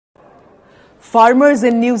Farmers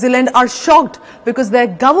in New Zealand are shocked because their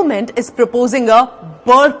government is proposing a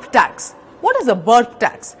burp tax. What is a burp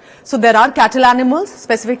tax? So there are cattle animals,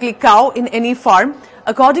 specifically cow, in any farm.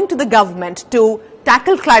 According to the government, to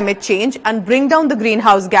tackle climate change and bring down the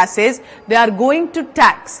greenhouse gases, they are going to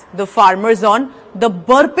tax the farmers on the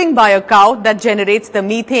burping by a cow that generates the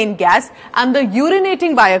methane gas and the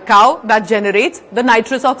urinating by a cow that generates the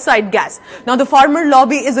nitrous oxide gas. Now the farmer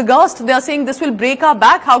lobby is aghast. They are saying this will break our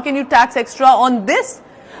back. How can you tax extra on this?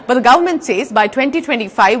 But the government says by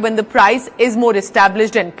 2025, when the price is more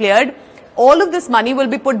established and cleared, all of this money will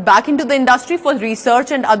be put back into the industry for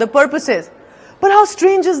research and other purposes. But how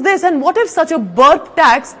strange is this? And what if such a burp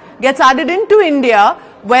tax gets added into India,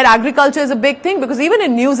 where agriculture is a big thing? Because even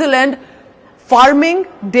in New Zealand, farming,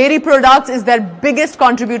 dairy products is their biggest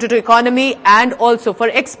contributor to economy and also for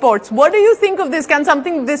exports. What do you think of this? Can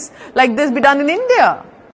something like this be done in India?